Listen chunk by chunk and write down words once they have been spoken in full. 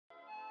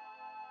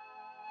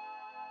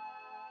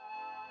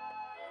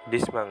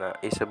This manga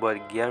is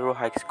about Gyaru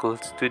high school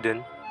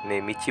student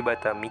named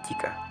Michibata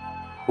Michika,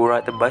 who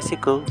rode a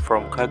bicycle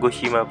from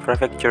Kagoshima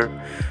Prefecture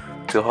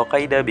to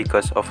Hokkaido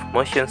because of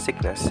motion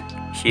sickness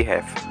she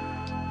have.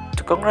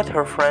 To congratulate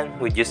her friend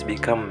who just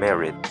become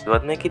married.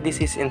 What makes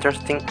this is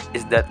interesting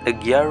is that a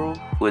Gyaru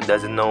who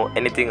doesn't know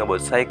anything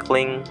about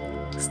cycling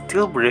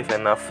still brave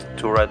enough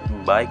to ride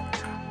bike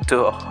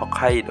to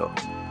Hokkaido.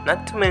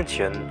 Not to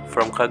mention,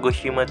 from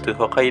Kagoshima to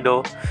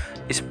Hokkaido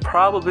is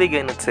probably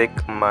gonna take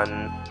a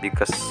month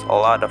because a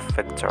lot of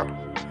factor,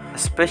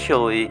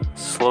 especially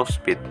slow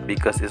speed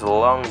because it's a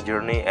long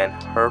journey and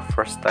her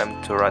first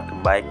time to ride a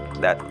bike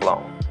that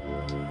long.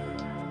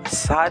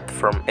 Aside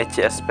from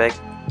ecchi aspect,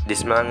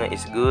 this manga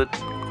is good,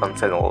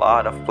 contains a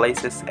lot of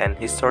places and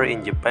history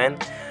in Japan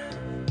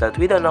that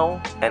we don't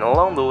know, and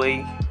along the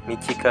way,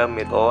 Michika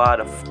met a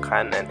lot of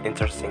kind and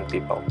interesting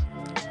people.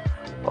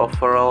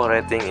 Overall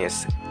rating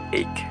is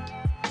 8.